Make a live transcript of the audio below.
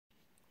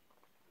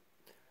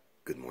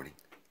Good morning,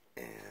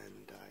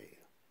 and I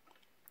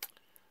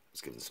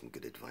was given some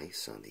good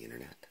advice on the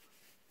internet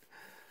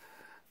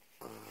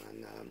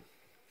on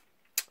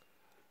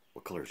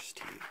what colors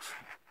to use,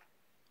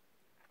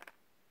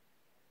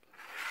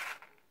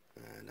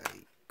 and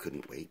I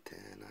couldn't wait,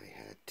 and I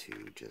had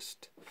to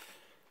just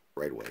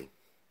right away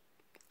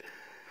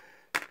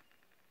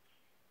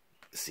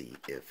see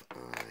if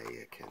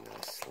I can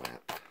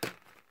slap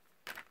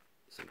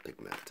some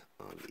pigment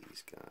on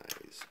these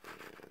guys.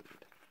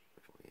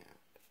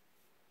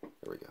 And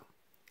there we go.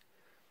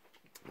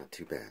 Not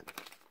too bad.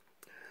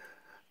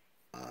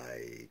 I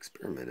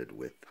experimented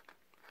with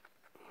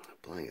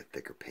applying a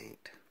thicker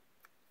paint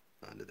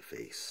onto the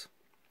face,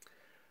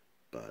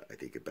 but I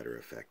think a better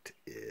effect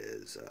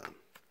is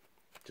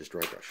just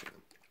dry brushing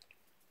them.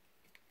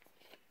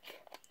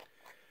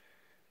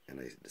 And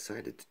I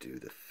decided to do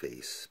the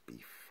face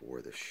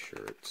before the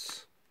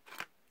shirts.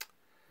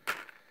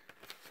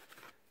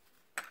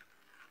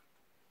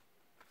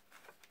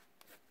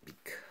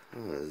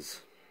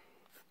 Because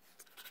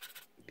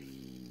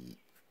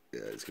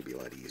it's going to be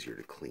a lot easier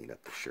to clean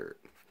up the shirt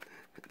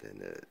than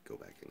to go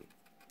back and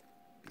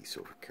be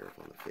so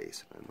careful on the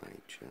face. I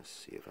might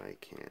just see if I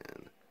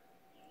can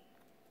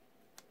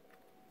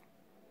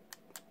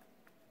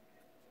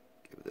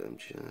give them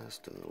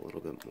just a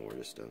little bit more,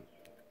 the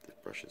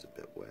brush is a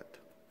bit wet.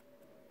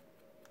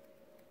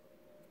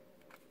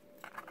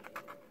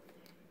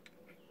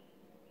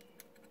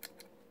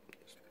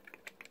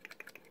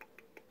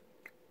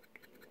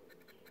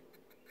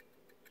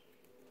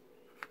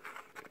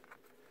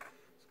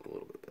 A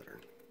little bit better.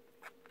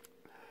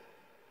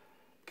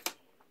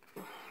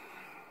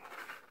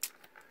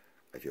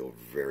 I feel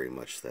very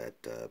much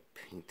that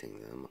painting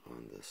them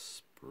on the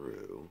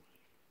sprue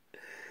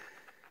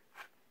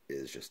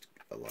is just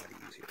a lot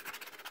easier.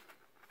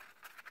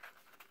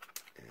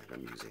 And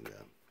I'm using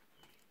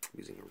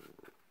a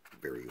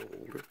very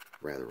old,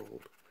 rather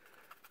old,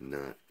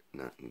 not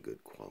in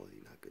good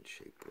quality, not good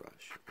shape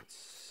brush. Let's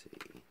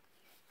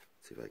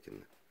see if I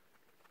can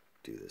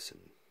do this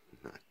and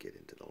not get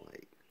into the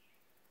light.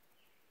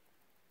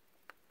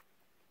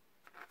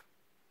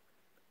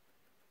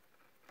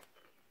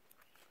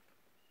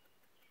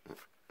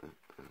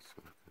 That's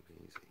not going to be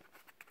easy.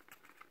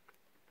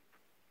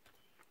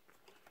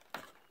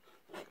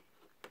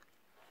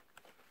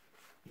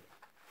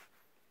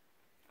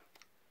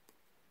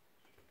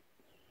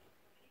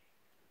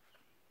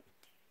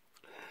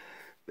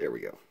 There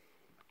we go.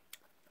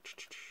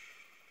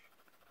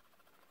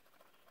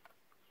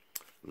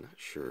 I'm not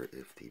sure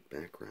if the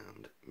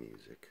background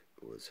music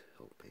was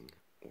helping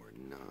or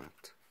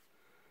not,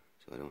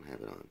 so I don't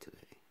have it on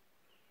today.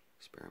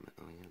 Experiment.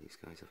 Oh yeah, these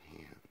guys have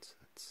hands.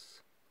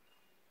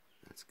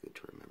 That's good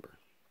to remember.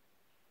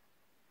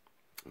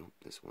 Oh,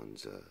 this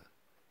one's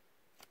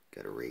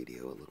got a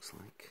radio, it looks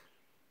like.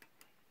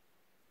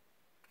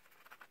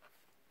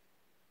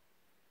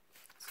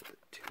 It's a bit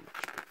too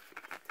much,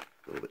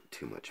 a little bit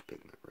too much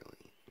pigment,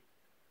 really.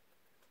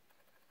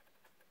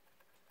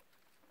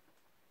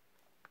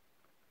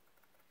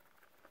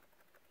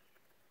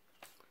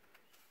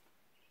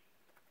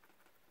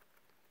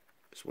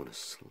 Just want to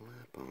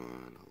slap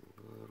on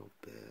a little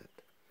bit,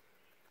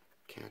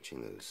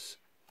 catching those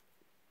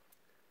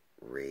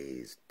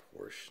raised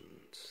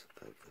portions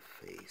of the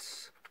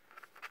face,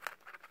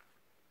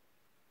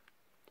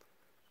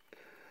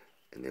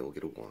 and they will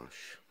get a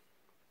wash,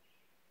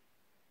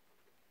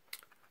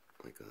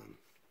 like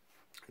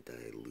a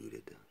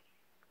diluted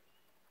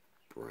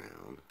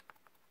brown.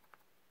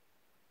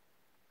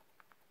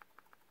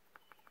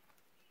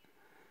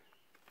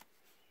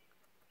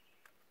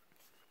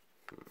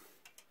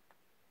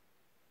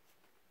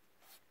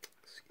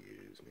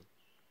 Excuse me.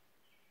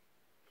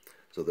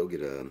 So they'll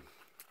get a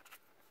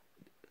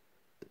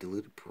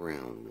diluted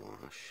brown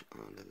wash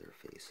onto their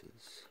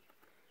faces,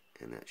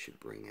 and that should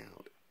bring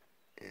out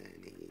any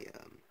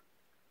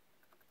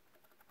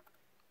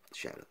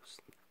shadows.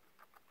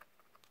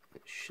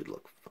 It should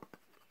look fun,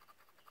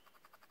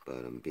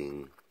 but I'm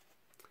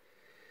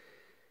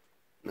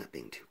not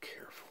being too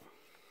careful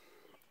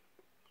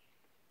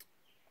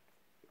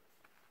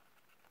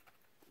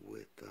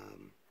with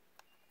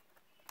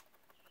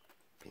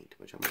paint too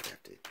much. I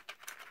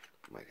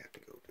might have to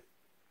go with a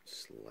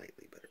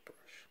slightly better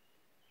brush.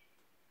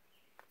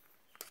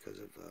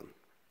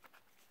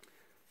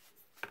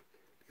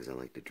 Because I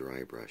like to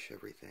dry brush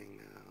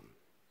everything.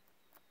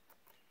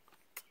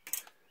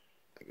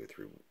 I go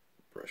through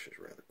brushes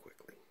rather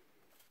quickly.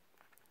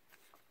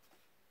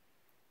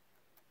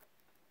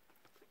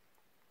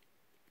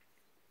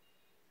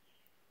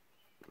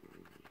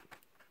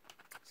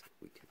 So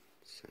we can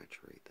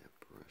saturate that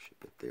brush a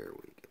bit. There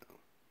we go.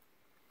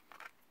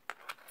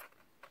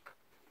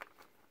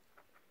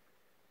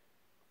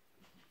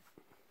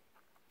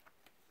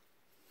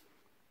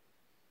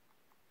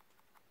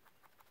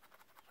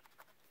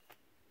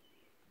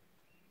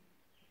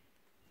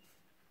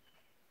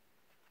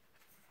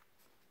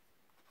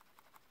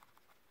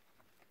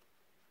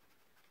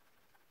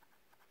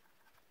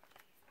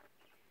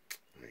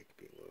 I could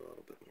be a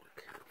little bit more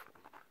careful.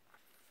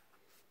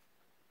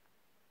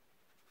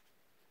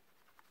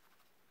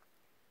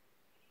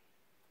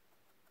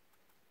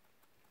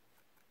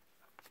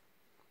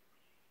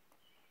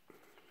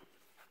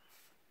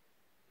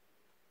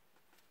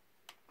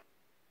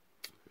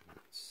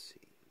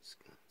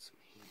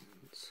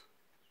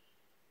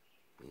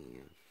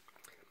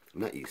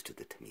 I'm not used to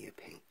the Tamiya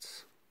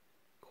paints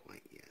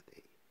quite yet.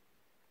 They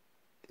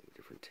have a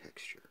different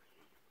texture.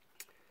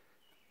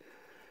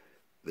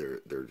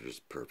 They're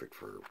just perfect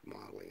for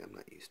modeling. I'm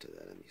not used to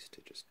that. I'm used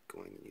to just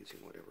going and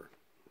using whatever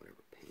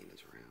paint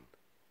is around.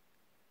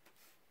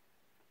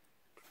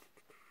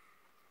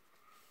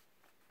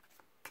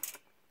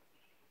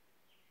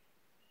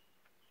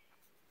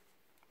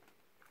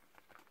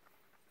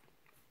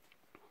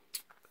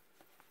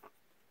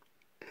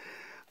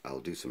 I'll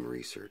do some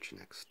research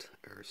next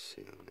or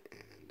soon,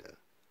 and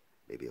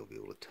maybe I'll be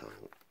able to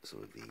tell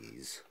some of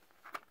these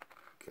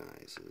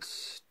guys'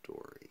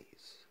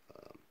 stories.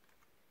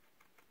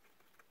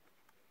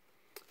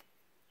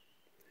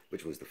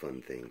 Which was the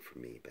fun thing for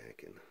me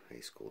back in high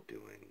school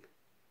doing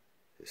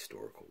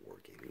historical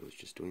wargaming. It was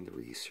just doing the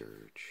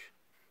research,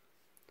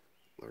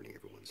 learning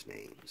everyone's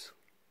names.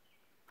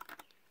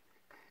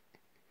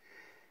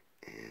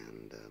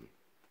 And,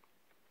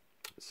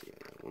 let's see, I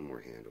got one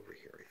more hand over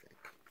here, I think.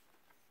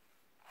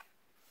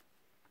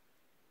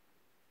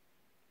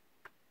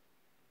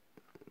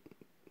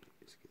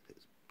 Just get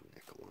his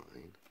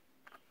neckline.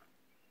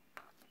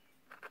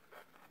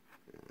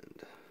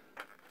 And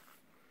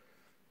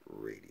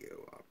radio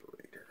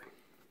operator.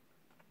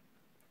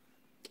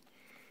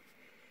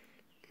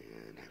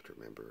 And I have to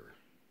remember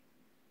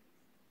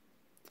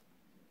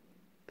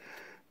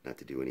not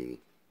to do any,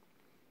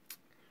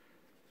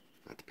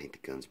 not to paint the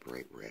guns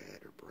bright red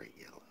or bright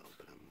yellow,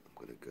 but I'm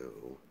going to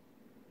go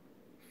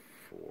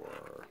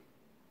for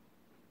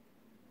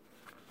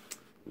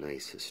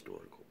nice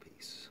historical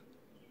piece.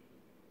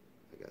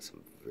 I got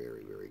some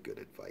very, very good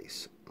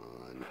advice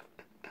on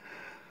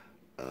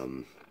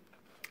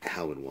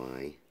how and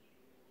why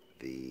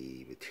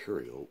the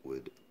material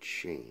would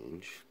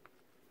change.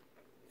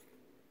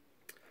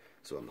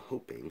 So I'm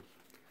hoping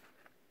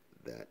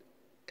that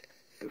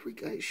every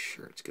guy's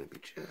shirt's going to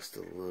be just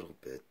a little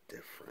bit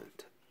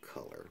different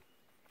color.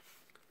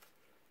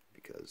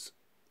 Because,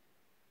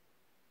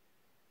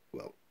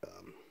 well,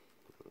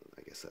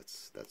 I guess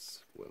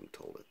that's what I'm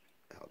told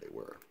how they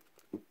were.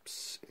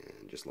 Oops,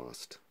 and just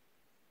lost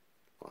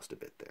a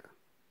bit there.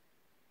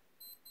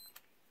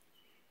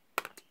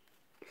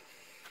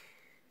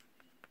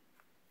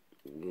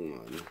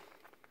 One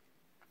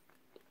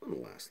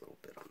last little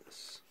bit on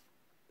this.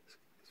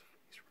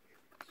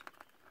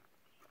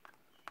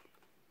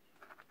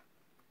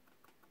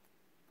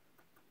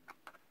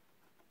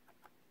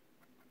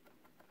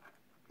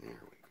 There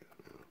we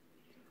go.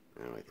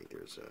 Now I think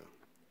there's a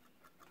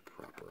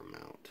proper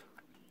amount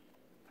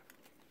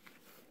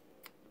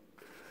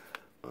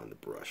on the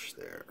brush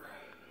there.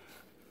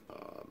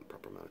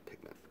 Proper amount of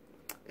pigment,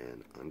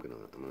 and I'm gonna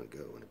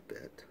go in a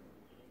bit.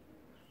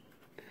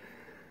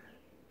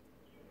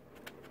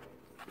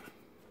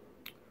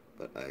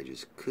 But I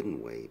just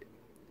couldn't wait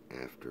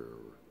after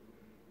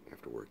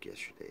work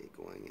yesterday,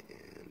 going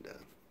and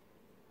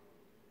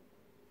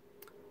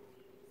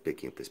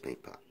picking up this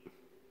paint pot.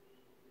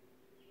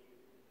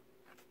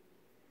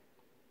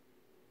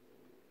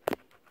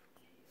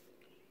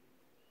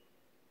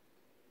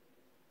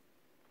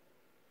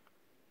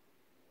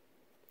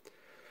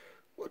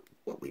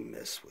 What we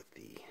miss with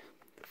the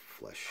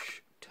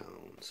flesh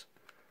tones,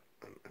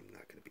 I'm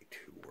not going to be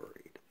too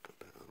worried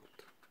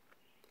about.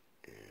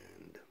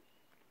 And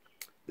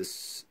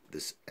this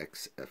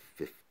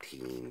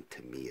XF15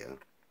 Tamiya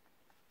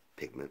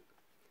pigment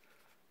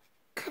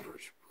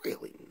covers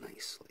really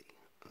nicely,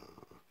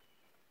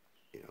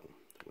 you know,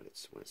 when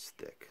it's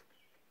thick.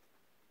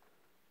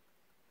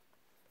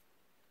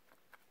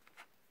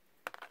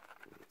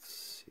 Let's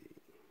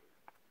see.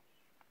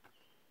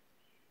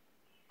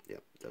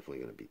 Yep, definitely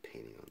going to be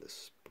painting on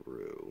this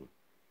sprue,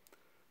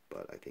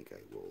 but I think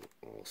I will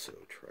also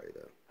try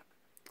to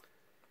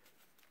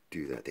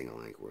do that thing I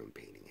like where I'm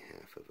painting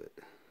half of it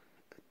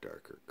a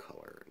darker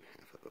color and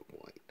half of it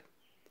white.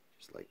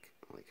 Just like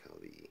I like how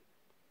the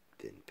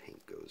thin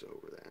paint goes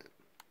over that.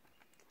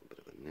 A little bit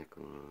of a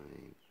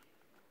neckline.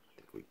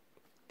 I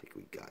think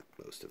we got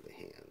most of the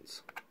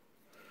hands.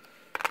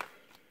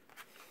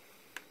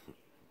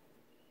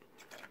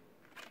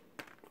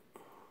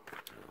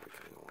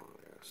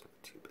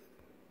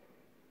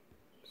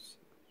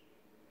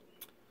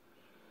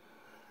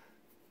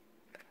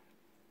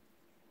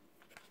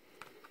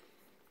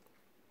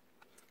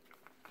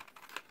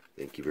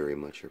 Thank you very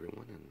much,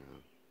 everyone, and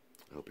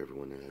I hope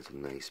everyone has a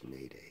nice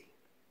May Day.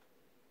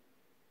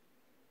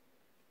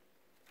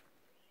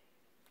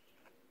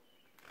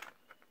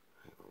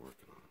 We're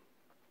working on.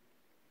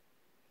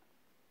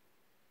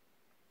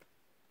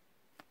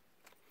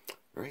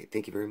 All right,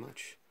 thank you very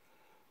much.